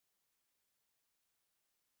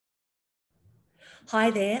Hi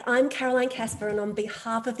there, I'm Caroline Casper, and on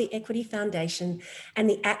behalf of the Equity Foundation and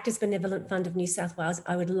the Actors Benevolent Fund of New South Wales,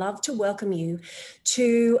 I would love to welcome you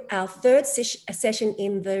to our third session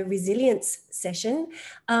in the Resilience sessions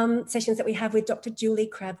that we have with Dr. Julie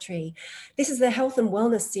Crabtree. This is the Health and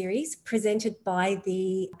Wellness series presented by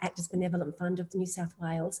the Actors Benevolent Fund of New South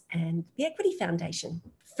Wales and the Equity Foundation.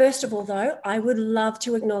 First of all, though, I would love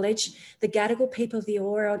to acknowledge the Gadigal people of the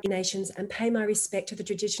Eora Nations and pay my respect to the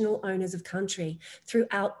traditional owners of country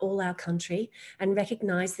throughout all our country and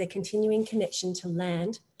recognise their continuing connection to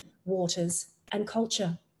land, waters and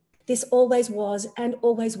culture. This always was and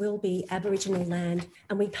always will be Aboriginal land,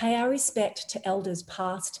 and we pay our respect to elders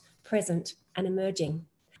past, present and emerging.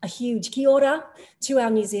 A huge kia ora to our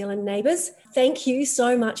New Zealand neighbours. Thank you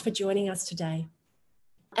so much for joining us today.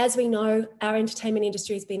 As we know, our entertainment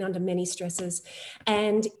industry has been under many stresses,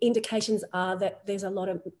 and indications are that there's a lot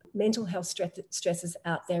of mental health stresses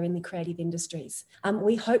out there in the creative industries.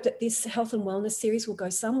 We hope that this health and wellness series will go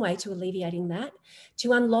some way to alleviating that,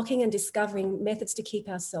 to unlocking and discovering methods to keep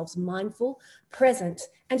ourselves mindful, present,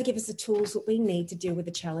 and to give us the tools that we need to deal with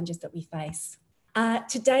the challenges that we face.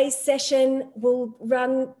 Today's session will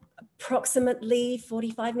run approximately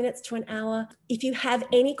 45 minutes to an hour. If you have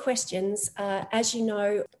any questions, as you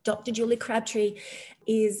know, Dr. Julie Crabtree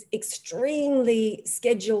is extremely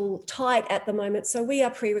schedule tight at the moment, so we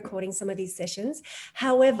are pre-recording some of these sessions.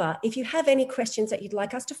 However, if you have any questions that you'd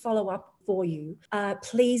like us to follow up for you,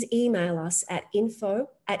 please email us at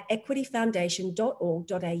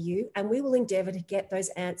info@equityfoundation.org.au and we will endeavour to get those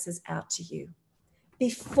answers out to you.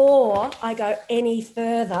 Before I go any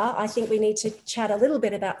further, I think we need to chat a little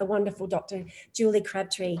bit about the wonderful Dr. Julie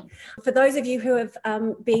Crabtree. For those of you who have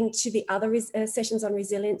been to the other sessions on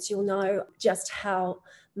resilience, you'll know just how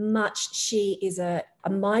much she is a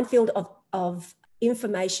minefield of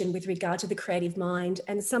information with regard to the creative mind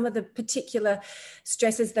and some of the particular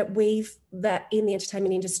stresses that in the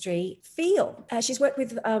entertainment industry feel. She's worked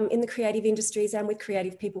with in the creative industries and with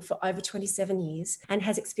creative people for over 27 years and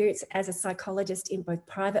has experience as a psychologist in both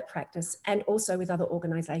private practice and also with other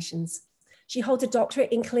organisations. She holds a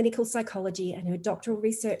doctorate in clinical psychology, and her doctoral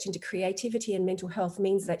research into creativity and mental health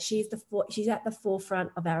means that she's at the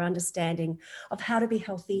forefront of our understanding of how to be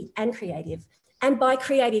healthy and creative. And by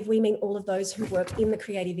creative, we mean all of those who work in the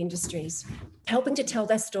creative industries, helping to tell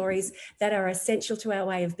their stories that are essential to our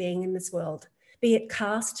way of being in this world, be it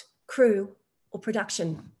cast, crew, or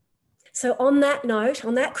production. So on that note,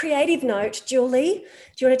 on that creative note, Julie,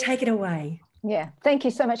 do you want to take it away? Yeah, thank you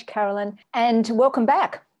so much, Carolyn, and welcome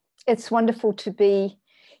back. It's wonderful to be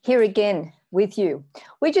here again with you.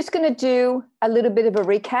 We're just going to do a little bit of a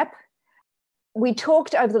recap. We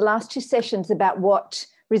talked over the last two sessions about what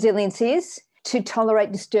resilience is: to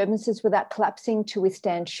tolerate disturbances without collapsing, to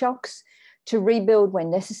withstand shocks, to rebuild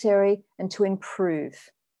when necessary, and to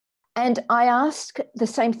improve. And I asked the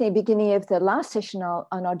same thing at the beginning of the last session,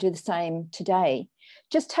 and I'll do the same today.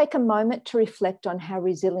 Just take a moment to reflect on how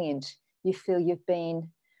resilient you feel you've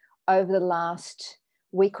been over the last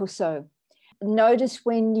week or so. Notice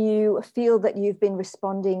when you feel that you've been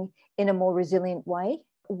responding in a more resilient way.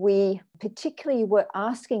 We particularly were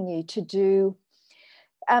asking you to do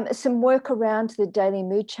some work around the daily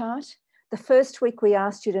mood chart. The first week we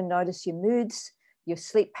asked you to notice your moods, your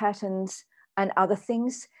sleep patterns, and other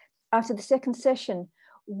things. After the second session,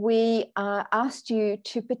 we asked you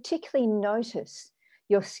to particularly notice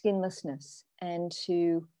your skinlessness and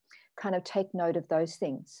to kind of take note of those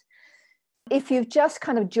things. If you've just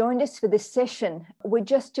kind of joined us for this session, we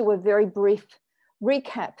just do a very brief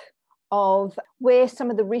recap of where some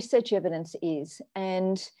of the research evidence is,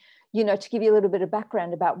 and to give you a little bit of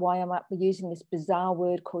background about why I'm using this bizarre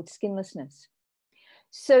word called skinlessness.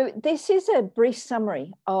 So this is a brief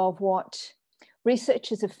summary of what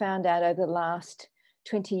researchers have found out over the last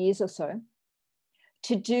 20 years or so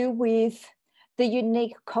to do with the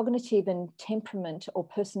unique cognitive and temperament or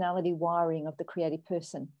personality wiring of the creative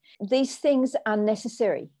person. These things are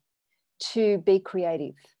necessary to be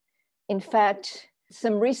creative. In fact,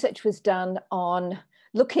 some research was done on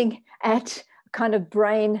looking at kind of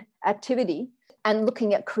brain activity and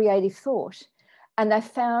looking at creative thought. And they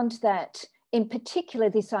found that in particular,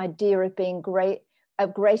 this idea of being a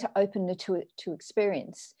greater openness to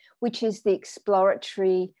experience, which is the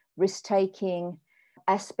exploratory, risk-taking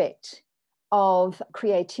aspect of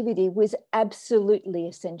creativity, was absolutely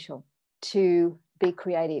essential to be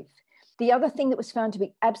creative. The other thing that was found to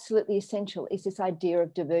be absolutely essential is this idea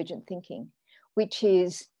of divergent thinking, which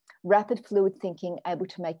is rapid fluid thinking, able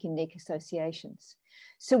to make unique associations.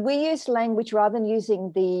 So we use language rather than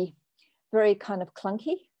using the very kind of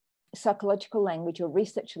clunky psychological language or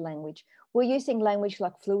researcher language. We're using language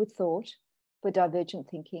like fluid thought, for divergent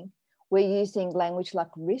thinking. We're using language like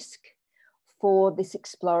risk for this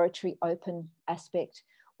exploratory open aspect.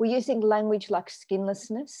 We're using language like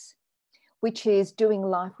skinlessness, which is doing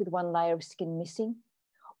life with one layer of skin missing,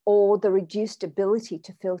 or the reduced ability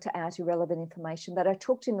to filter out irrelevant information that I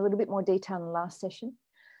talked in a little bit more detail in the last session.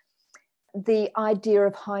 The idea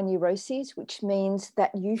of high neuroses, which means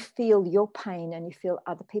that you feel your pain and you feel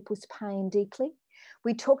other people's pain deeply.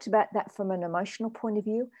 We talked about that from an emotional point of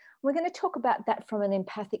view. We're going to talk about that from an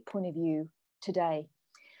empathic point of view today.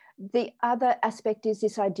 The other aspect is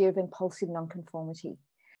this idea of impulsive nonconformity.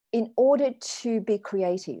 In order to be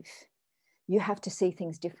creative, you have to see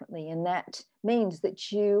things differently, and that means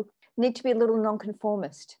that you need to be a little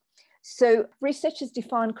nonconformist. So researchers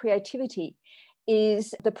define creativity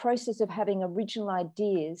is the process of having original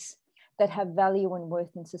ideas that have value and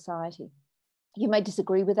worth in society. You may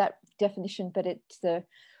disagree with that definition, but it's the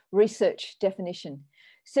research definition.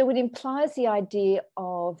 So it implies the idea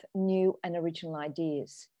of new and original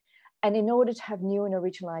ideas. And in order to have new and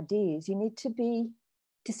original ideas, you need to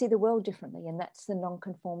see the world differently, and that's the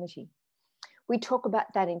nonconformity. We talk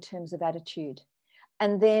about that in terms of attitude.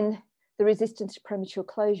 And then the resistance to premature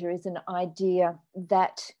closure is an idea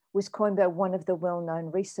that was coined by one of the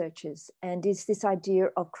well-known researchers, and is this idea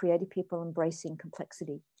of creative people embracing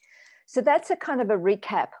complexity. So that's a kind of a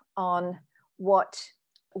recap on what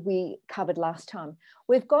we covered last time.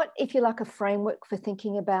 We've got, if you like, a framework for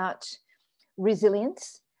thinking about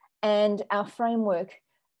resilience, and our framework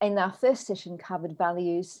in our first session covered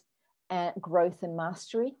values, growth and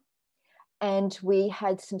mastery. And we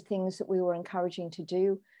had some things that we were encouraging to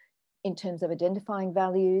do in terms of identifying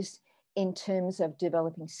values, in terms of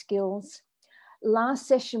developing skills. Last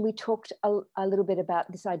session, we talked a little bit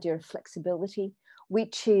about this idea of flexibility,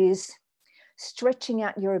 which is stretching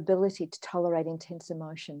out your ability to tolerate intense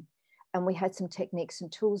emotion. And we had some techniques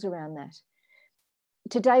and tools around that.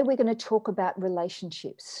 Today, we're going to talk about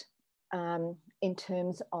relationships in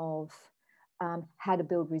terms of how to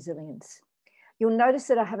build resilience. You'll notice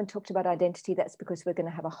that I haven't talked about identity. That's because we're going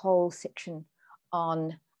to have a whole section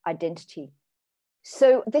on identity.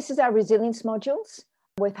 So this is our resilience modules.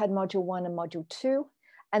 We've had module 1 and module 2,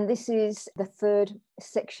 and this is the third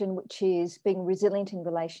section, which is being resilient in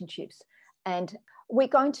relationships. And we're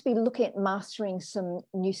going to be looking at mastering some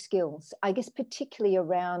new skills, I guess, particularly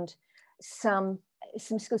around some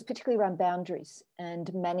skills, particularly around boundaries and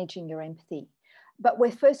managing your empathy. But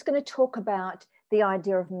we're first going to talk about the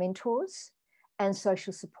idea of mentors and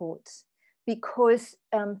social supports, because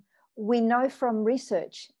we know from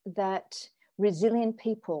research that resilient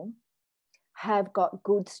people have got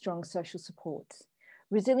good, strong social supports.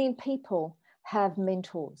 Resilient people have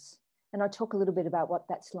mentors, and I'll talk a little bit about what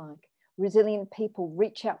that's like. Resilient people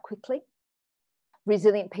reach out quickly.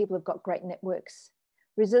 Resilient people have got great networks.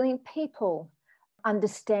 Resilient people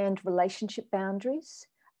understand relationship boundaries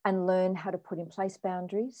and learn how to put in place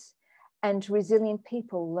boundaries. And resilient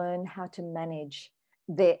people learn how to manage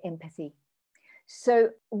their empathy. So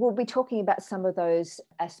we'll be talking about some of those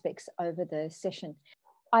aspects over the session.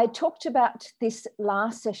 I talked about this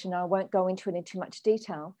last session. I won't go into it in too much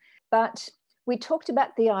detail, but we talked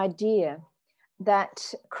about the idea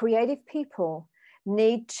that creative people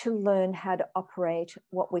need to learn how to operate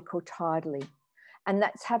what we call tidally. And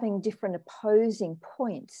that's having different opposing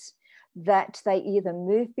points that they either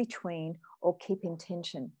move between or keep in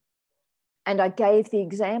tension. And I gave the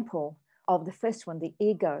example of the first one, the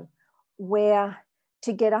ego, where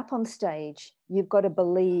to get up on stage, you've got to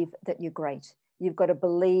believe that you're great. You've got to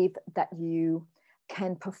believe that you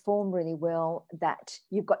can perform really well, that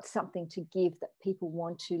you've got something to give that people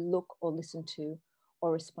want to look or listen to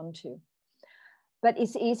or respond to. But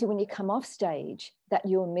it's easy when you come off stage that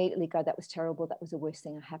you immediately go, that was terrible, that was the worst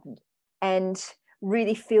thing that happened. And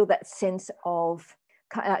really feel that sense of,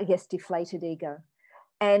 I guess, deflated ego.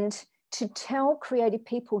 And to tell creative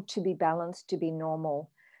people to be balanced, to be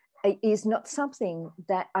normal, is not something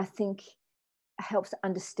that I think helps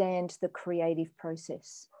understand the creative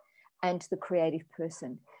process and the creative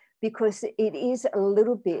person, because it is a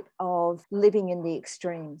little bit of living in the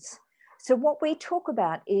extremes. So what we talk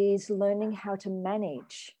about is learning how to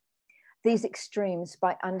manage these extremes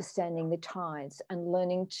by understanding the tides and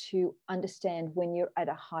learning to understand when you're at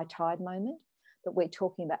a high tide moment, that we're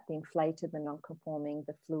talking about the inflated, the non-conforming,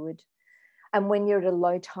 the fluid, and when you're at a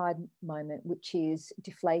low tide moment, which is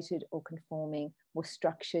deflated or conforming, more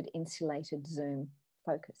structured, insulated, zoom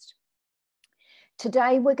focused.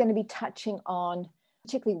 Today, we're going to be touching on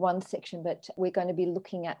particularly one section, but we're going to be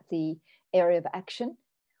looking at the area of action.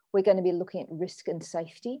 We're going to be looking at risk and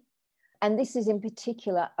safety. And this is in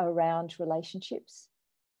particular around relationships.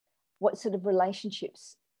 What sort of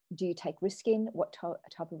relationships do you take risk in? What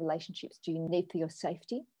type of relationships do you need for your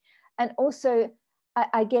safety? And also,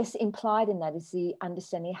 I guess implied in that is the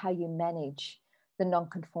understanding of how you manage the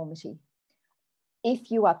nonconformity.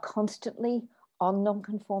 If you are constantly on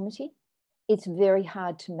nonconformity, it's very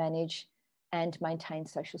hard to manage and maintain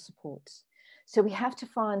social supports. So we have to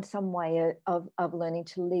find some way of learning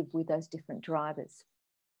to live with those different drivers.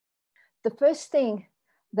 The first thing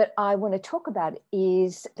that I want to talk about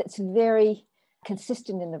is that's very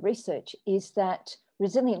consistent in the research is that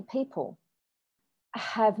resilient people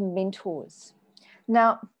have mentors.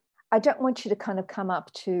 Now, I don't want you to kind of come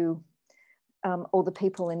up to all the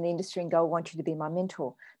people in the industry and go, I want you to be my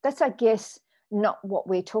mentor. That's, I guess, not what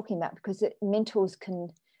we're talking about, because mentors can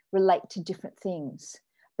relate to different things.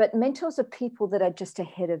 But mentors are people that are just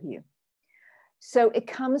ahead of you. So it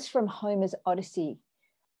comes from Homer's Odyssey.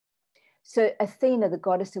 So Athena, the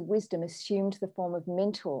goddess of wisdom, assumed the form of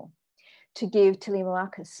mentor to give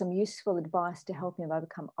Telemachus some useful advice to help him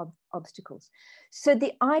overcome obstacles. So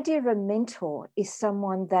the idea of a mentor is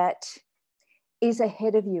someone that is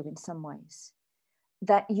ahead of you in some ways,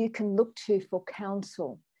 that you can look to for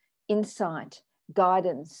counsel, insight,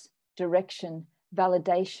 guidance, direction,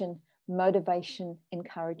 validation, motivation,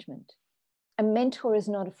 encouragement. A mentor is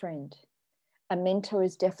not a friend. A mentor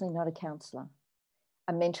is definitely not a counselor.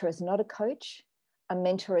 A mentor is not a coach. A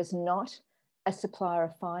mentor is not a supplier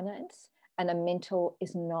of finance. And a mentor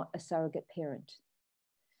is not a surrogate parent.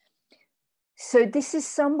 So this is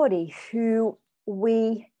somebody who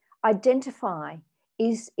we identify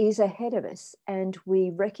is ahead of us and we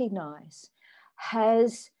recognize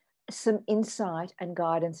has some insight and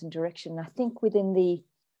guidance and direction. I think within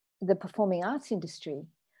the performing arts industry,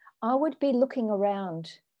 I would be looking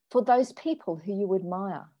around for those people who you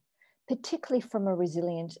admire, particularly from a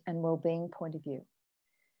resilient and well-being point of view.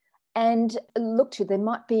 And look to, there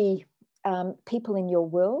might be people in your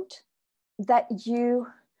world that you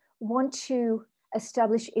want to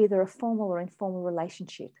establish either a formal or informal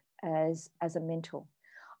relationship as a mentor.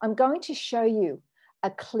 I'm going to show you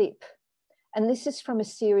a clip, and this is from a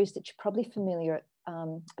series that you're probably familiar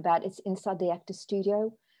about. It's Inside the Actor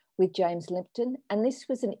Studio with James Lipton, and this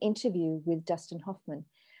was an interview with Dustin Hoffman.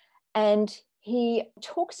 And he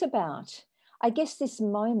talks about, I guess, this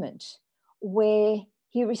moment where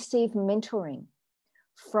he received mentoring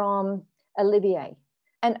from Olivier.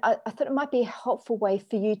 And I thought it might be a helpful way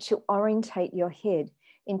for you to orientate your head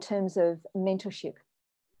in terms of mentorship.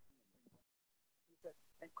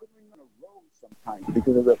 I couldn't run a road sometimes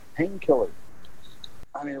because of the painkiller.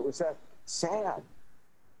 I mean, it was that sad.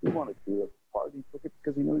 He wanted to do a party, he took it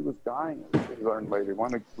because he knew he was dying. He learned later he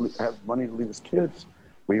wanted to have money to leave his kids.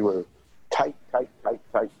 We were tight.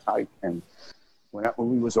 And when that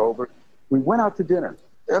movie was over, we went out to dinner.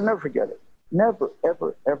 I'll never forget it. Never,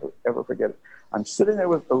 ever forget it. I'm sitting there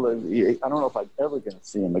with Olivier. I don't know if I'm ever going to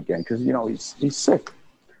see him again because, you know, he's sick.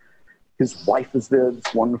 His wife is there,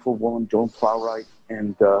 this wonderful woman, Joan Plowright,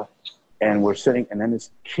 and we're sitting, and then his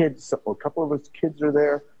kids, a couple of his kids are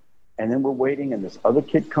there, and then we're waiting, and this other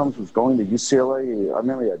kid comes, who's going to UCLA. I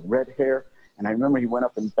remember he had red hair, and I remember he went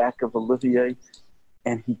up in back of Olivier,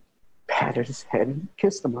 and he patted his head and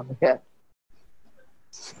kissed him on the head.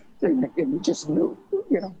 And we just knew,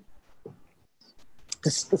 you know,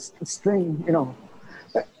 this thing, you know,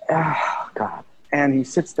 God. And he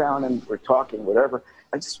sits down and we're talking, whatever.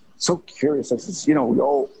 I'm just so curious. I says, you know, we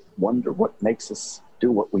all wonder what makes us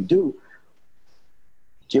do what we do.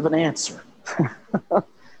 Do you have an answer?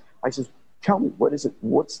 I says, tell me, what is it?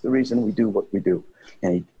 What's the reason we do what we do?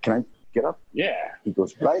 And can I get up? Yeah. He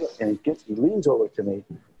goes right up and he leans over to me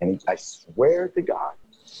and I swear to God,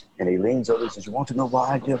 and he leans over and says, you want to know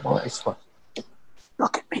why I do it? Well, I swear.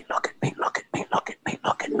 Look at me, look at me, look at me, look at me,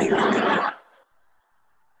 look at me, look at me.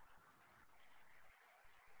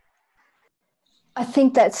 I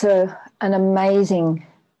think that's an amazing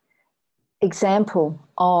example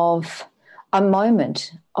of a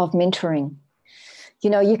moment of mentoring. You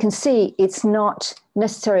know, you can see it's not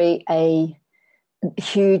necessarily a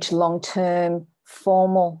huge long-term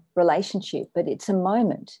formal relationship, but it's a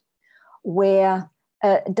moment where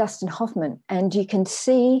Dustin Hoffman, and you can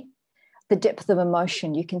see the depth of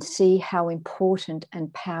emotion. You can see how important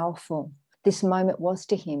and powerful this moment was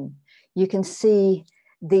to him. You can see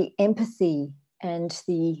the empathy and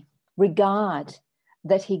the regard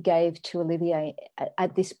that he gave to Olivier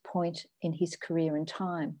at this point in his career and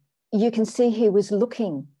time. You can see he was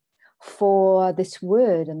looking for this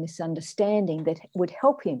word and this understanding that would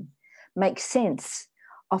help him make sense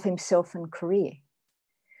of himself and career.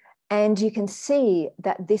 And you can see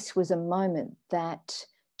that this was a moment that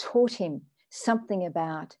taught him something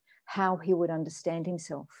about how he would understand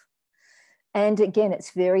himself. And again,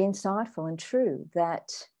 it's very insightful and true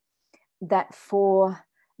that for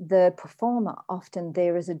the performer, often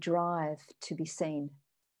there is a drive to be seen.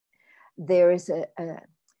 There is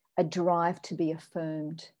a drive to be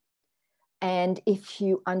affirmed. And if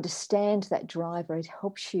you understand that driver, it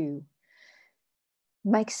helps you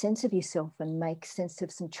make sense of yourself and make sense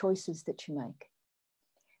of some choices that you make.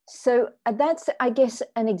 So that's, I guess,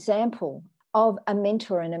 an example of a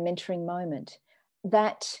mentor and a mentoring moment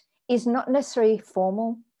that is not necessarily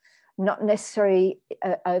formal, not necessarily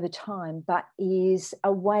over time, but is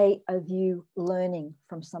a way of you learning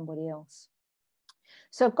from somebody else.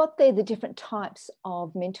 So I've got there the different types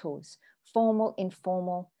of mentors: formal,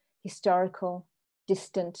 informal, historical,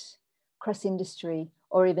 distant, cross-industry,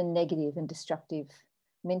 or even negative and destructive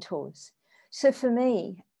mentors. So for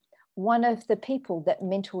me, one of the people that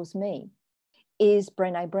mentors me is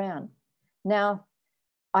Brené Brown. Now,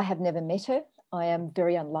 I have never met her. I am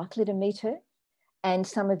very unlikely to meet her. And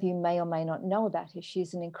some of you may or may not know about her.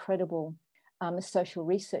 She's an incredible social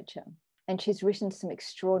researcher. And she's written some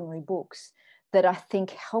extraordinary books that I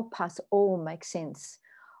think help us all make sense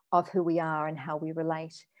of who we are and how we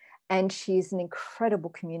relate. And she's an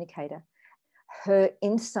incredible communicator. Her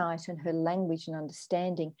insight and her language and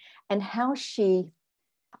understanding and how she,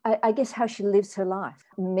 I guess how she lives her life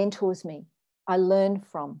mentors me. I learn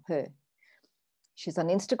from her. She's on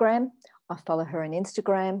Instagram. I follow her on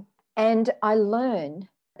Instagram. And I learn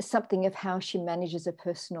something of how she manages her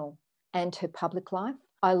personal and her public life.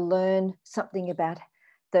 I learn something about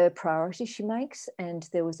the priorities she makes. And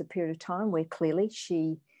there was a period of time where clearly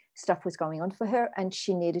stuff was going on for her and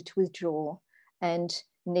she needed to withdraw and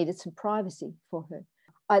needed some privacy for her.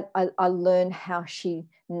 I learn how she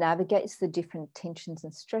navigates the different tensions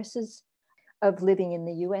and stresses of living in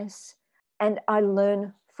the US. And I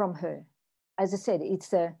learn from her. As I said,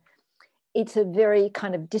 it's a very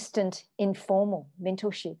kind of distant, informal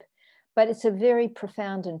mentorship, but it's a very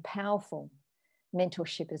profound and powerful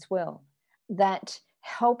mentorship as well that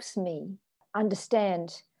helps me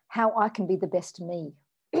understand how I can be the best me.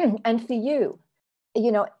 And for you,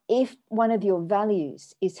 if one of your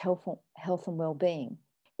values is health and well-being,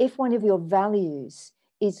 if one of your values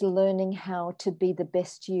is learning how to be the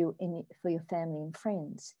best you for your family and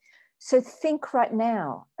friends, so think right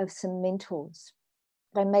now of some mentors.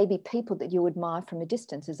 They may be people that you admire from a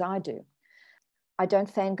distance, as I do. I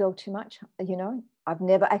don't fangirl too much, I've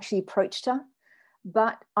never actually approached her,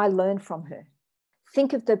 but I learn from her.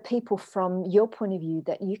 Think of the people from your point of view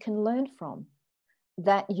that you can learn from,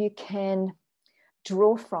 that you can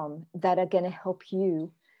draw from, that are going to help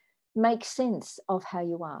you make sense of how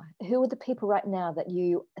you are. Who are the people right now that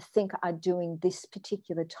you think are doing this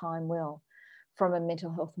particular time well from a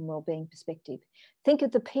mental health and well-being perspective? Think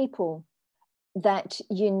of the people that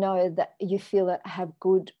that you feel that have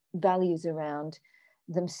good values around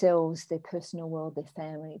themselves, their personal world, their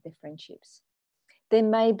family, their friendships. There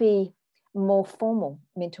may be more formal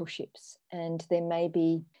mentorships, and there may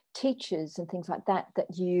be teachers and things like that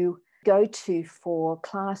you go to for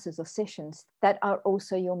classes or sessions that are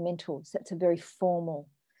also your mentors. That's a very formal,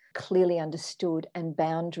 clearly understood and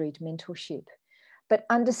boundaried mentorship. But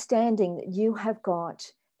understanding that you have got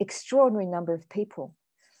extraordinary number of people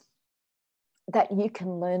that you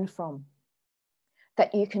can learn from,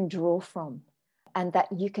 that you can draw from, and that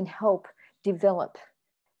you can help develop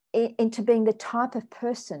into being the type of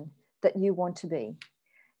person that you want to be.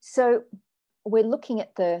 So we're looking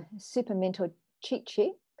at the super mentor cheat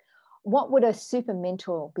sheet. What would a super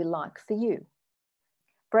mentor be like for you?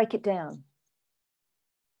 Break it down.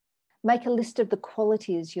 Make a list of the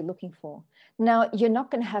qualities you're looking for. Now, you're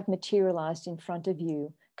not going to have materialized in front of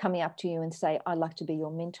you, coming up to you and say, I'd like to be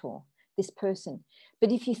your mentor, this person.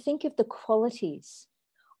 But if you think of the qualities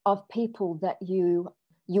of people that you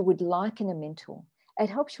would like in a mentor, it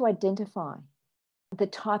helps you identify the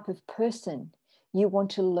type of person you want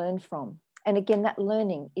to learn from. And again, that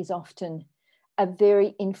learning is often a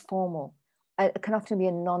very informal, it can often be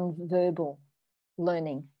a non-verbal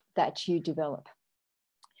learning that you develop.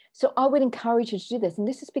 So I would encourage you to do this. And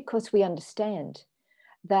this is because we understand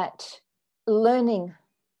that learning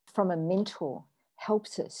from a mentor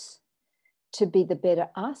helps us to be the better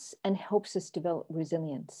us and helps us develop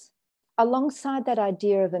resilience. Alongside that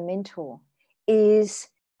idea of a mentor is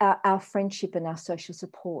our friendship and our social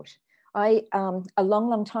support. A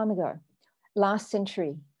long time ago, last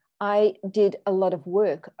century, I did a lot of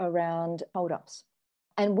work around hold-ups.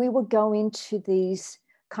 And we would go into these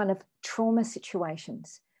kind of trauma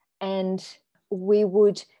situations and we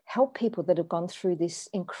would help people that have gone through this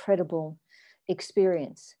incredible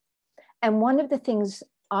experience. And one of the things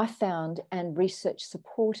I found and research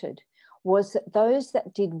supported was that those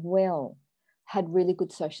that did well had really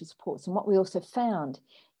good social supports. And what we also found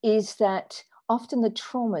is that often the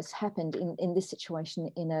traumas happened in this situation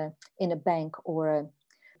in a bank or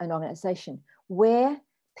an organization where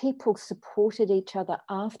people supported each other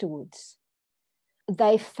afterwards.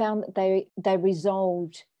 They found that they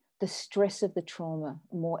resolved the stress of the trauma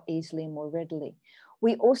more easily and more readily.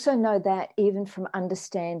 We also know that even from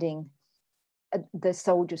understanding the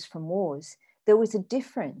soldiers from wars, there was a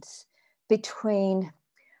difference between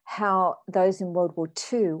how those in World War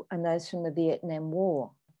II and those from the Vietnam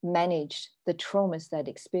War managed the traumas they'd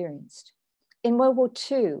experienced. In World War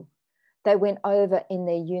II, they went over in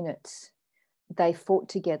their units, they fought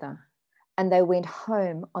together, and they went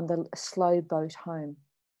home on the slow boat home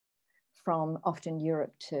from often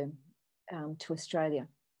Europe to Australia.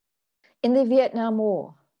 In the Vietnam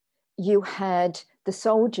War, you had the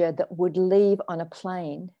soldier that would leave on a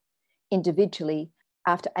plane individually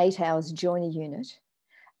after 8 hours, join a unit,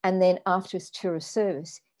 and then after his tour of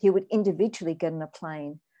service, he would individually get on a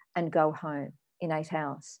plane and go home in 8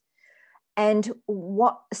 hours. And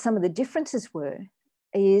what some of the differences were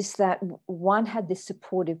is that one had this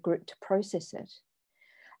supportive group to process it,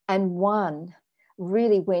 and one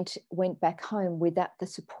really went back home without the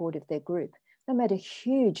support of their group. That made a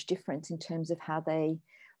huge difference in terms of how they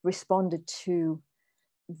responded to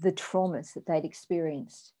the traumas that they'd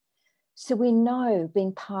experienced. So we know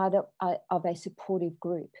being part of a supportive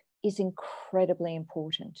group is incredibly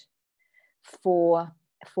important for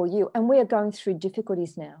you. And we are going through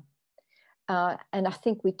difficulties now. And I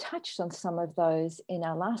think we touched on some of those in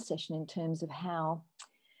our last session in terms of how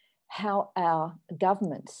our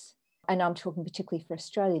governments, and I'm talking particularly for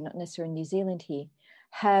Australia, not necessarily New Zealand here,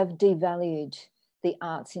 have devalued the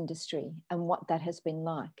arts industry and what that has been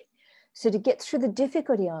like. So to get through the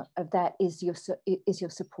difficulty of that is your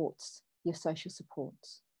supports, your social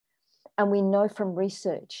supports. And we know from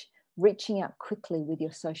research, reaching out quickly with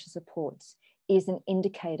your social supports is an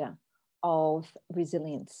indicator of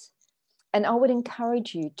resilience. And I would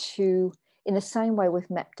encourage you to, in the same way we've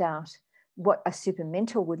mapped out what a super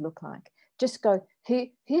mentor would look like, just go,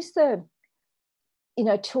 who's the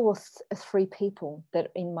 2 or 3 people that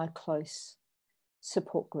are in my close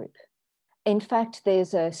support group. In fact,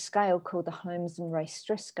 there's a scale called the Holmes and Race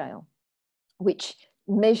Stress Scale, which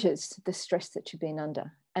measures the stress that you've been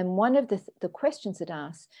under. And one of the questions it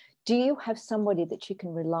asks, do you have somebody that you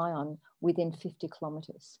can rely on within 50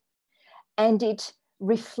 kilometers? And it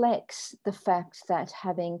reflects the fact that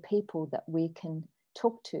having people that we can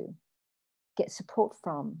talk to, get support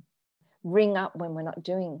from, ring up when we're not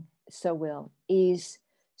doing so well is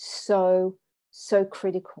so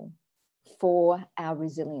critical for our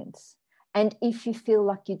resilience. And if you feel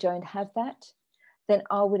like you don't have that, then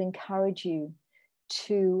I would encourage you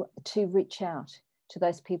to reach out to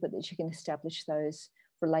those people that you can establish those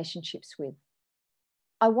relationships with.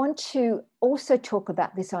 I want to also talk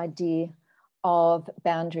about this idea of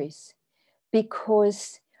boundaries,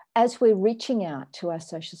 because as we're reaching out to our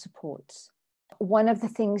social supports, one of the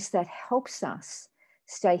things that helps us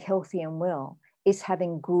stay healthy and well is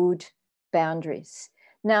having good boundaries.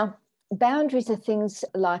 Now, boundaries are things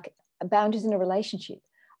like boundaries in a relationship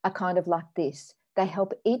are kind of like this. They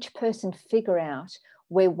help each person figure out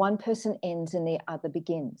where one person ends and the other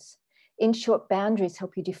begins. In short, boundaries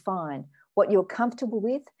help you define what you're comfortable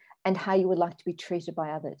with and how you would like to be treated by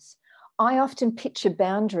others. I often picture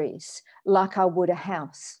boundaries like I would a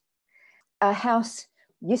house. A house,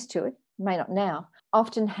 used to it, may not now,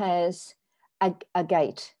 often has a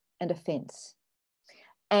gate and a fence.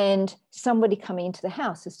 And somebody coming into the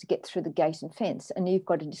house is to get through the gate and fence, and you've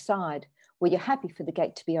got to decide, well, you're happy for the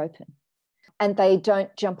gate to be open. And they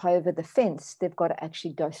don't jump over the fence, they've got to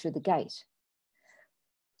actually go through the gate.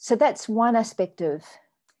 So that's one aspect of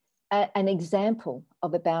an example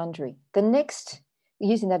of a boundary. The next,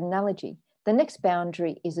 using that analogy, the next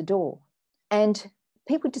boundary is a door. And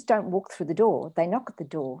people just don't walk through the door, they knock at the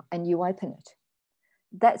door and you open it.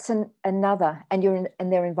 That's another, and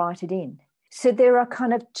they're invited in. So there are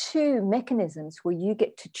kind of 2 mechanisms where you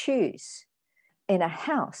get to choose in a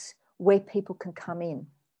house where people can come in.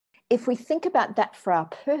 If we think about that for our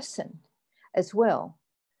person as well,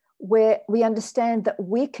 where we understand that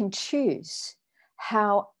we can choose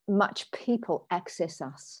how much people access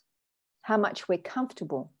us, how much we're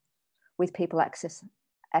comfortable with people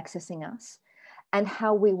accessing us, and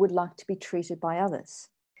how we would like to be treated by others.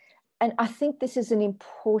 And I think this is an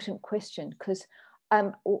important question because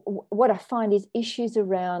what I find is issues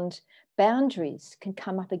around boundaries can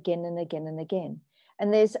come up again and again and again.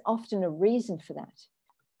 And there's often a reason for that.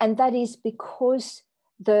 And that is because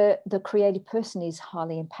the creative person is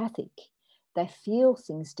highly empathic. They feel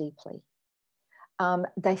things deeply.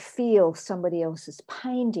 they feel somebody else's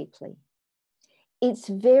pain deeply, it's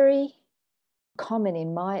very common,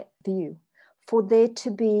 in my view, for there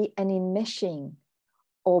to be an enmeshing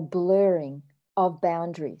or blurring of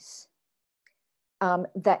boundaries.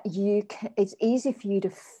 That it's easy for you to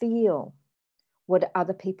feel what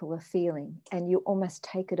other people are feeling, and you almost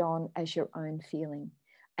take it on as your own feeling,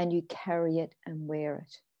 and you carry it and wear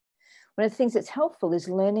it. One of the things that's helpful is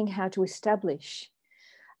learning how to establish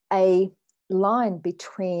a line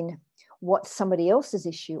between what's somebody else's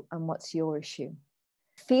issue and what's your issue.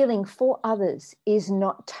 Feeling for others is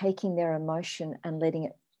not taking their emotion and letting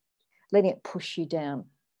it push you down.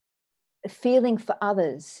 Feeling for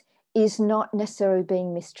others is not necessarily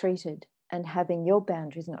being mistreated and having your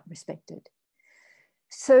boundaries not respected.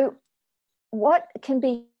 So what can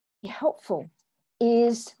be helpful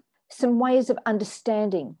is some ways of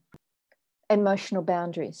understanding emotional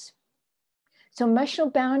boundaries. So emotional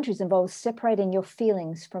boundaries involve separating your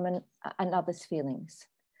feelings from another's feelings.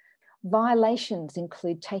 Violations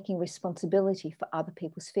include taking responsibility for other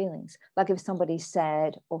people's feelings. Like if somebody's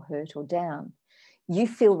sad or hurt or down, you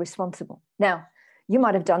feel responsible. Now, you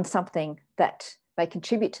might have done something that may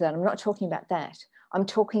contribute to that. I'm not talking about that. I'm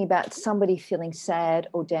talking about somebody feeling sad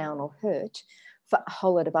or down or hurt for a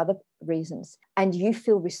whole lot of other reasons. And you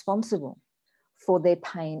feel responsible for their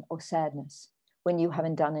pain or sadness when you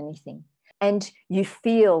haven't done anything. And you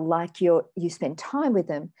feel like you spend time with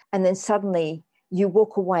them, and then suddenly you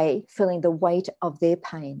walk away feeling the weight of their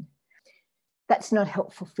pain. That's not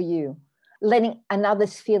helpful for you. Letting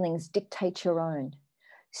another's feelings dictate your own.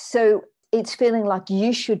 So it's feeling like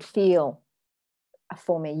you should feel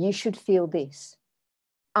for me, you should feel this.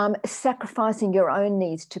 Sacrificing your own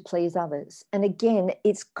needs to please others. And again,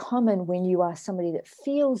 it's common when you are somebody that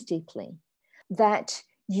feels deeply that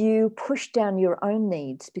you push down your own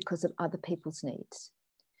needs because of other people's needs.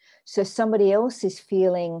 So somebody else is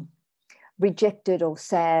feeling rejected or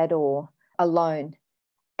sad or alone,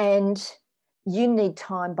 and you need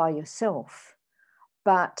time by yourself,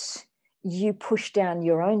 but you push down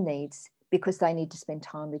your own needs because they need to spend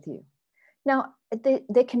time with you. Now,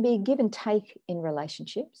 there can be a give and take in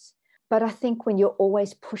relationships, but I think when you're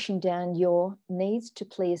always pushing down your needs to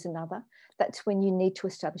please another, that's when you need to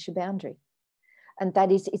establish a boundary. And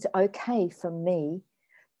that is, it's okay for me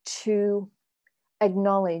to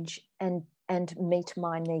acknowledge and meet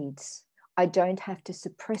my needs. I don't have to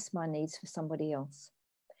suppress my needs for somebody else.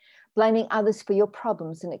 Blaming others for your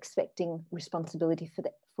problems and expecting responsibility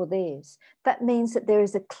for theirs. That means that there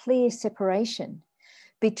is a clear separation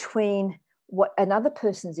between what another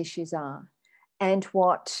person's issues are and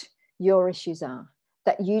what your issues are,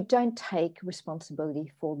 that you don't take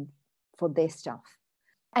responsibility for their stuff.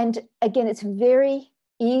 And again, it's very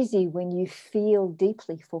easy when you feel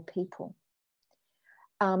deeply for people,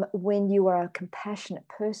 when you are a compassionate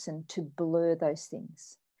person, to blur those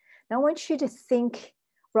things. Now, I want you to think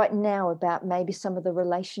right now about maybe some of the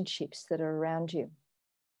relationships that are around you,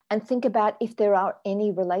 and think about if there are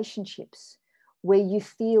any relationships where you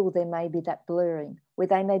feel there may be that blurring, where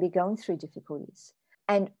they may be going through difficulties,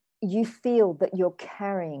 and you feel that you're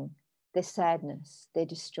carrying their sadness, their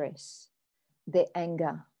distress, their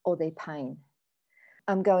anger, or their pain.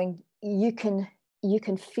 You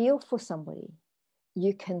can feel for somebody,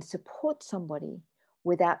 you can support somebody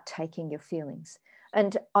without taking your feelings.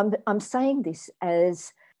 And I'm saying this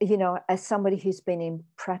as, as somebody who's been in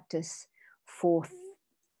practice for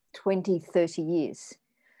 20, 30 years.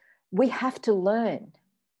 We have to learn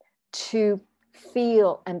to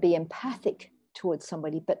feel and be empathic towards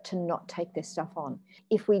somebody, but to not take their stuff on.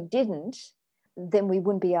 If we didn't, then we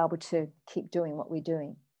wouldn't be able to keep doing what we're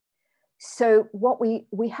doing. So what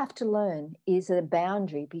we have to learn is a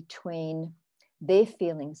boundary between their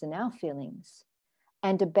feelings and our feelings,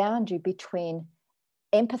 and a boundary between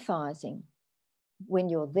empathizing when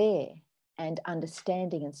you're there and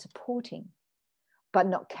understanding and supporting, but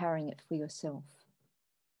not carrying it for yourself.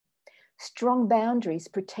 Strong boundaries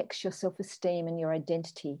protects your self-esteem and your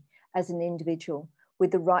identity as an individual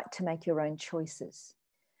with the right to make your own choices.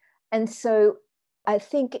 And so I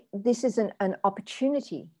think this is an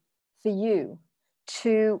opportunity for you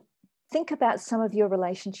to think about some of your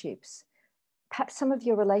relationships, perhaps some of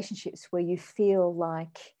your relationships where you feel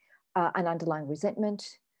like an underlying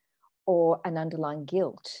resentment or an underlying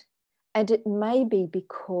guilt. And it may be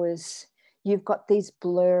because you've got these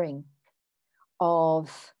blurring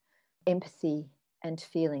of empathy and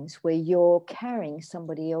feelings, where you're carrying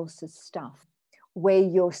somebody else's stuff, where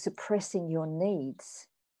you're suppressing your needs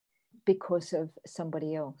because of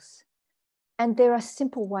somebody else. And there are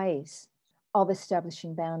simple ways of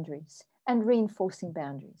establishing boundaries and reinforcing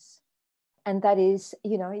boundaries. And that is,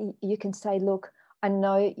 you can say, look, I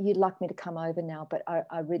know you'd like me to come over now, but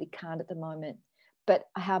I really can't at the moment. But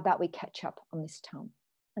how about we catch up on this time?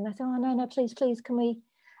 And I said, oh, no, please, can we?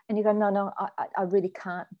 And you go, no, I really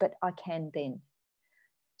can't, but I can then.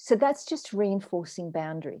 So that's just reinforcing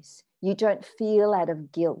boundaries. You don't feel out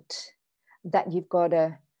of guilt that you've got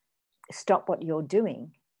to stop what you're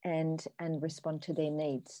doing and respond to their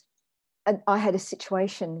needs. And I had a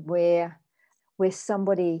situation where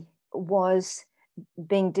somebody was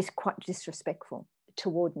being quite disrespectful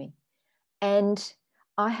toward me. And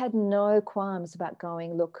I had no qualms about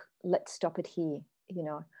going, look, let's stop it here. You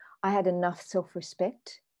know, I had enough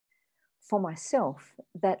self-respect for myself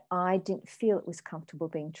that I didn't feel it was comfortable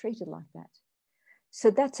being treated like that. So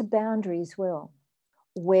that's a boundary as well,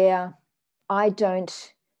 where I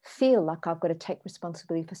don't feel like I've got to take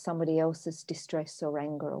responsibility for somebody else's distress or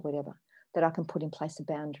anger or whatever, that I can put in place a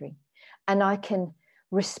boundary. And I can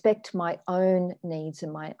respect my own needs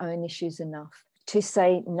and my own issues enough to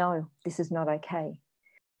say, no, this is not okay.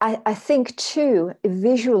 I think too,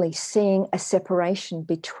 visually seeing a separation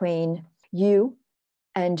between you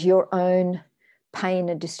and your own pain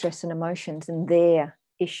and distress and emotions and their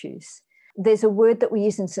issues. There's a word that we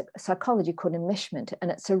use in psychology called enmeshment, and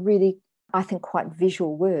it's a really, I think, quite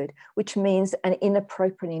visual word, which means an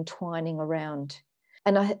inappropriate entwining around.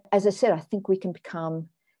 And as I said, I think we can become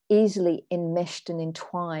easily enmeshed and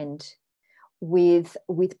entwined with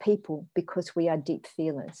people because we are deep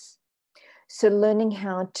feelers. So learning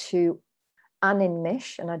how to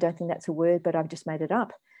unenmesh, and I don't think that's a word, but I've just made it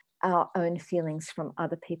up, our own feelings from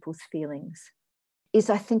other people's feelings is,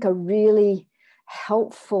 I think, a really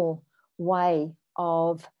helpful way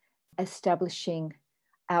of establishing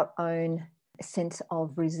our own sense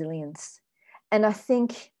of resilience. And I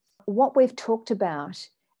think what we've talked about,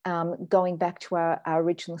 going back to our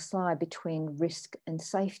original slide between risk and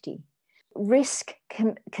safety, risk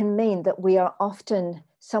can mean that we are often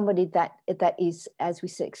somebody that is, as we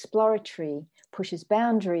say, exploratory, pushes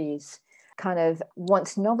boundaries, kind of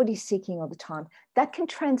wants novelty seeking all the time. That can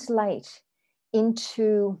translate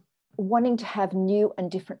into wanting to have new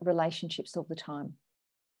and different relationships all the time.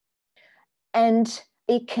 And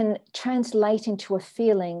it can translate into a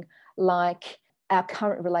feeling like our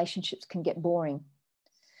current relationships can get boring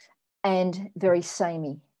and very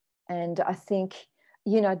samey. And I think,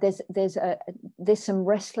 you know, there's some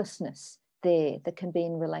restlessness there that can be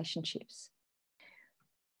in relationships.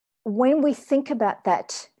 When we think about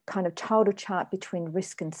that kind of total chart between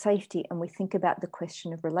risk and safety, and we think about the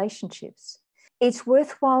question of relationships, it's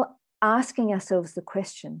worthwhile asking ourselves the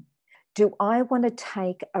question, do I want to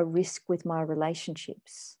take a risk with my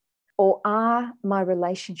relationships? Or are my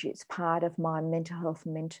relationships part of my mental health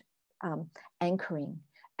anchoring?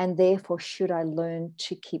 And therefore, should I learn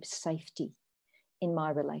to keep safety in my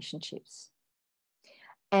relationships?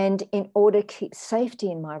 And in order to keep safety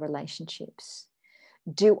in my relationships,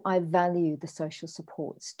 do I value the social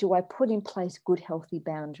supports? Do I put in place good, healthy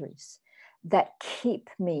boundaries that keep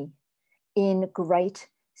me in great,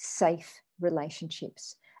 safe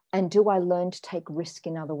relationships? And do I learn to take risk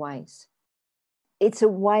in other ways? It's a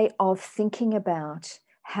way of thinking about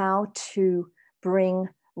how to bring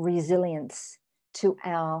resilience to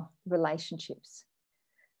our relationships.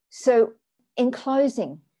 So in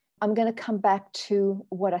closing, I'm going to come back to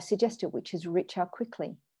what I suggested, which is reach out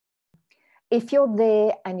quickly. If you're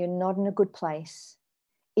there and you're not in a good place,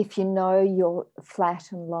 if you know you're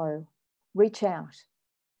flat and low, reach out.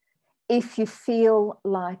 If you feel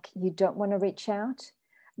like you don't want to reach out,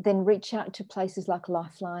 then reach out to places like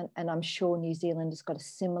Lifeline, and I'm sure New Zealand has got a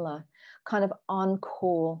similar kind of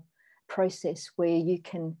on-call process where you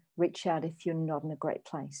can reach out if you're not in a great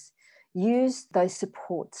place. Use those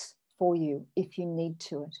supports for you if you need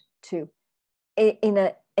to. In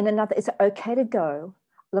another, it's okay to go,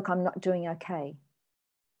 look, I'm not doing okay.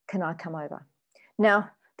 Can I come over? Now,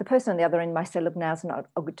 the person on the other end might say, look, now's not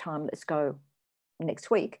a good time. Let's go next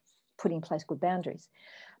week, putting in place good boundaries.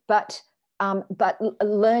 But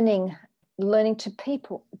learning to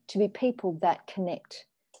be people that connect,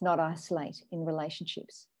 not isolate in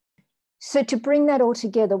relationships. So to bring that all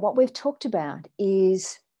together, what we've talked about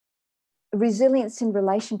is resilience in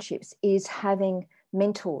relationships is having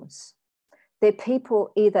mentors. They're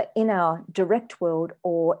people either in our direct world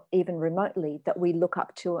or even remotely that we look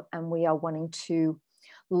up to and we are wanting to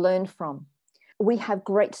learn from. We have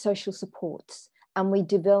great social supports and we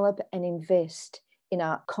develop and invest in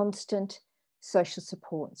our constant social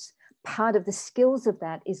supports. Part of the skills of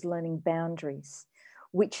that is learning boundaries,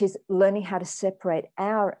 which is learning how to separate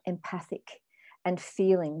our empathic and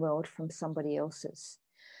feeling world from somebody else's,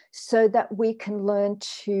 so that we can learn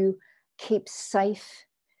to keep safe,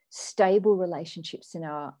 stable relationships in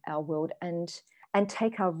our world and and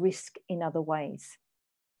take our risk in other ways.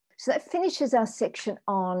 So that finishes our section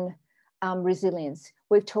on resilience.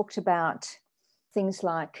 We've talked about things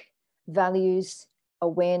like values,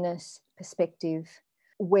 awareness, perspective.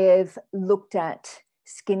 We've looked at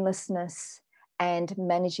skinlessness and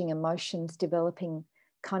managing emotions, developing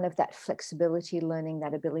kind of that flexibility, learning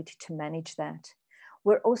that ability to manage that.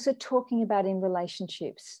 We're also talking about in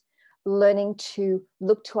relationships, learning to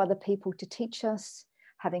look to other people to teach us,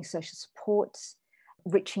 having social supports,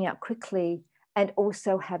 reaching out quickly, and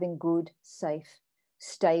also having good, safe,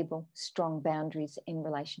 stable, strong boundaries in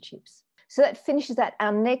relationships. So that finishes that.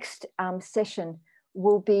 Our next session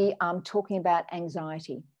will be talking about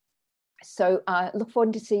anxiety. So look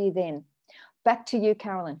forward to see you then. Back to you,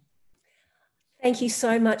 Carolyn. Thank you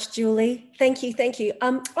so much, Julie. Thank you.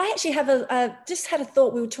 I actually have just had a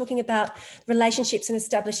thought. We were talking about relationships and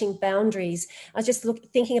establishing boundaries. I was just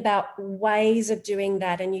thinking about ways of doing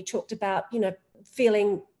that. And you talked about,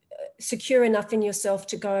 feeling secure enough in yourself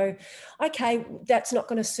to go, okay, that's not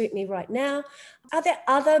going to suit me right now. Are there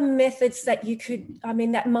other methods that you could,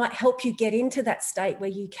 that might help you get into that state where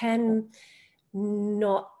you can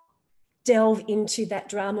not delve into that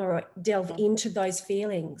drama or delve into those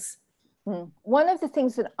feelings? One of the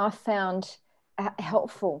things that I found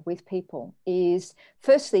helpful with people is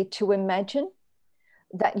firstly to imagine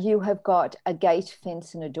that you have got a gate,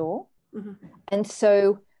 fence, and a door. Mm-hmm. And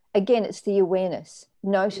so again, it's the awareness.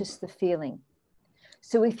 Notice the feeling.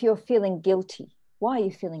 So if you're feeling guilty, why are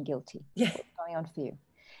you feeling guilty? Yeah. What's going on for you?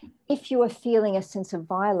 If you are feeling a sense of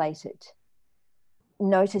violated,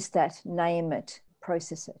 notice that, name it,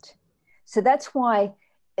 process it. So that's why,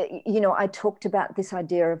 I talked about this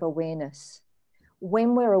idea of awareness.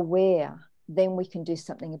 When we're aware, then we can do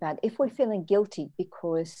something about it. If we're feeling guilty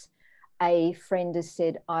because a friend has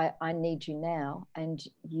said, I need you now, and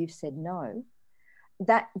you've said no,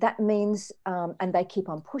 that means, and they keep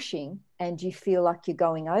on pushing, and you feel like you're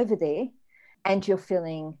going over there, and you're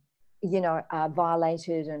feeling,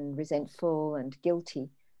 violated and resentful and guilty.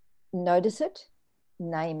 Notice it,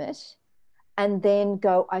 name it, and then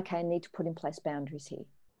go, okay, I need to put in place boundaries here.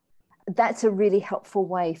 That's a really helpful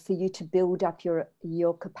way for you to build up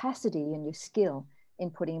your capacity and your skill in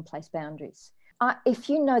putting in place boundaries. If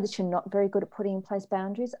you know that you're not very good at putting in place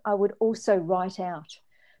boundaries, I would also write out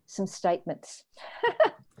some statements,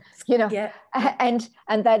 Yeah. and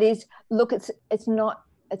that is, look, it's not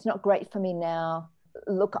great for me now.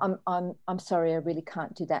 Look, I'm sorry, I really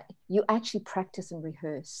can't do that. You actually practice and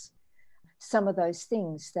rehearse some of those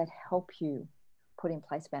things that help you put in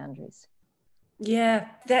place boundaries. Yeah,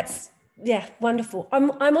 that's wonderful.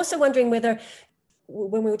 I'm also wondering whether,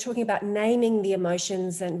 when we were talking about naming the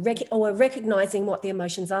emotions and recognizing what the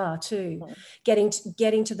emotions are too, getting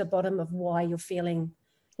to the bottom of why you're feeling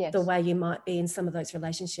the way you might be in some of those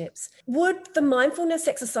relationships. Would the mindfulness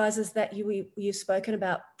exercises that you've spoken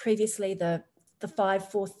about previously, the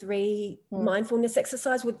 5-4-3 mindfulness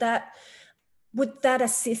exercise, would that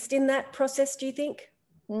assist in that process, do you think?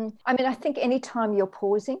 I think anytime you're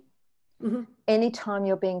pausing, anytime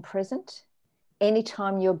you're being present,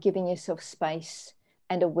 anytime you're giving yourself space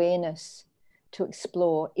and awareness to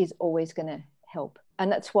explore is always going to help.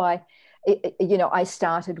 And that's why, I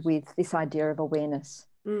started with this idea of awareness.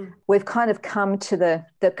 We've kind of come to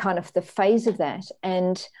the kind of the phase of that.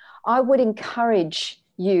 And I would encourage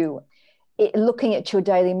you, looking at your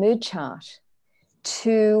daily mood chart,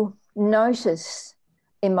 to notice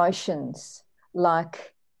emotions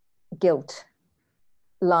like guilt,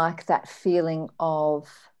 like that feeling of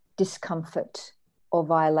discomfort or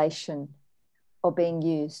violation or being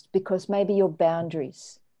used, because maybe your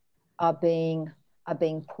boundaries are being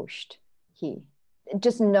pushed here.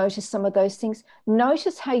 Just notice some of those things.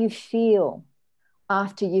 Notice how you feel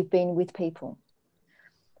after you've been with people,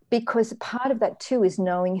 because part of that too is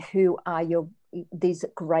knowing who are these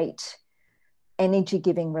great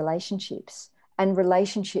energy-giving relationships, and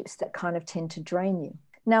relationships that kind of tend to drain you.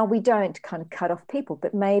 Now, we don't kind of cut off people,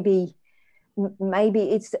 but maybe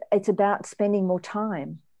it's about spending more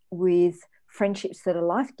time with friendships that are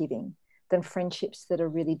life-giving than friendships that are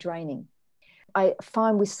really draining. I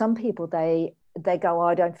find with some people, they go,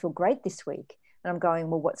 I don't feel great this week. And I'm going,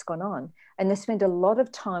 well, what's gone on? And they spend a lot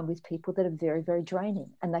of time with people that are very, very draining,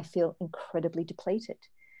 and they feel incredibly depleted.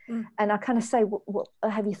 And I kind of say, well,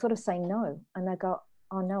 have you thought of saying no? And they go,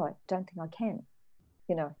 oh, no, I don't think I can,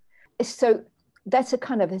 So that's a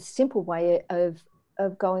kind of a simple way of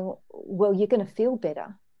going, well, you're going to feel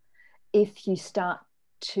better if you start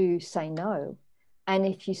to say no, and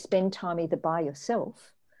if you spend time either by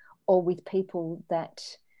yourself or with people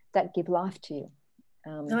that give life to you.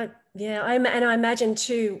 I imagine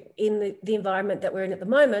too, in the environment that we're in at the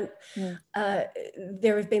moment,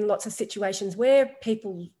 there have been lots of situations where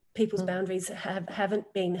people's boundaries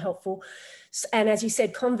haven't been helpful. And as you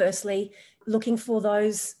said, conversely, looking for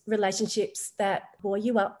those relationships that buoy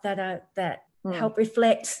you up, that help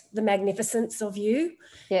reflect the magnificence of you,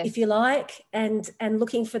 if you like, and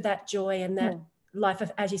looking for that joy and that life,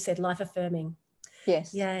 as you said, life affirming.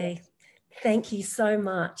 Yes. Yay. Yes. Thank you so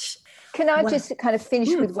much. Can I just kind of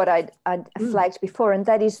finish with what I'd flagged before, and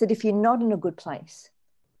that is that if you're not in a good place,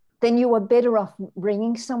 then you are better off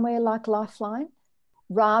ringing somewhere like Lifeline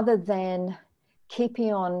rather than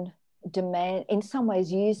keeping on demand, in some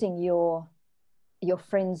ways using your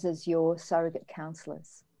friends as your surrogate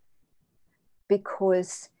counsellors.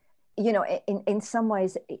 Because, you know, in some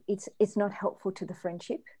ways it's not helpful to the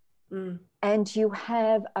friendship. And you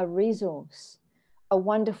have a resource, a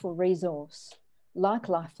wonderful resource like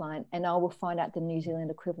Lifeline, and I will find out the New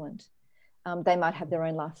Zealand equivalent. They might have their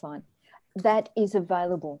own Lifeline. That is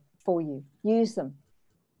available for you. Use them.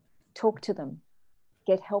 Talk to them.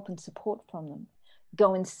 Get help and support from them.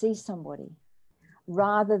 Go and see somebody,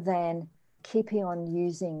 rather than keeping on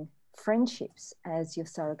using friendships as your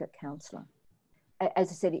surrogate counsellor. As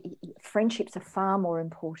I said, friendships are far more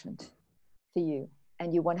important for you,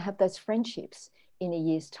 and you want to have those friendships in a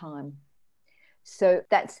year's time. So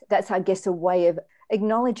that's I guess, a way of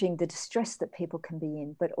acknowledging the distress that people can be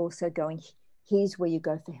in, but also going, here's where you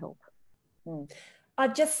go for help.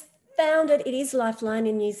 I've just found it is Lifeline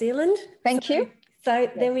in New Zealand. Thank you. So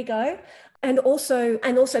there we go. And also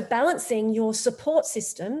balancing your support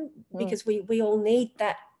system, because we all need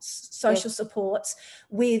that social supports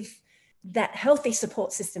with that healthy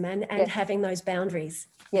support system and having those boundaries.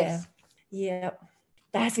 Yes. Yeah.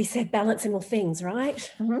 As we said, balancing all things,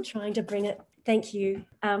 right? Trying to bring it. Thank you.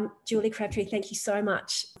 Julie Crabtree, thank you so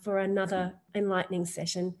much for another enlightening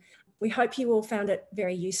session. We hope you all found it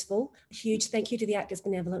very useful. A huge thank you to the Actors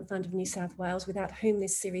Benevolent Fund of New South Wales, without whom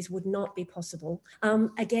this series would not be possible.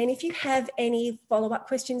 Again, if you have any follow-up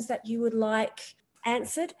questions that you would like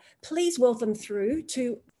answered, please weld them through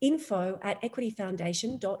to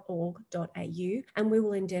info@equityfoundation.org.au, and we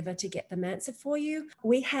will endeavour to get them answered for you.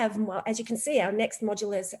 We have, as you can see, our next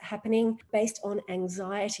module is happening based on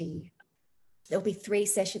anxiety. There'll be three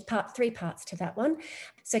parts to that one.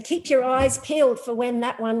 So keep your eyes peeled for when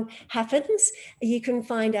that one happens. You can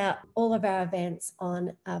find out all of our events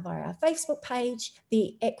on via our Facebook page,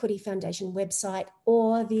 the Equity Foundation website,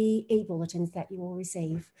 or the e-bulletins that you will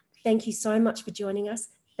receive. Thank you so much for joining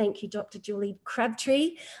us. Thank you, Dr. Julie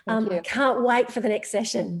Crabtree. I can't wait for the next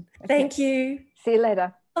session. Thank you. See you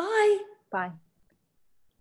later. Bye. Bye.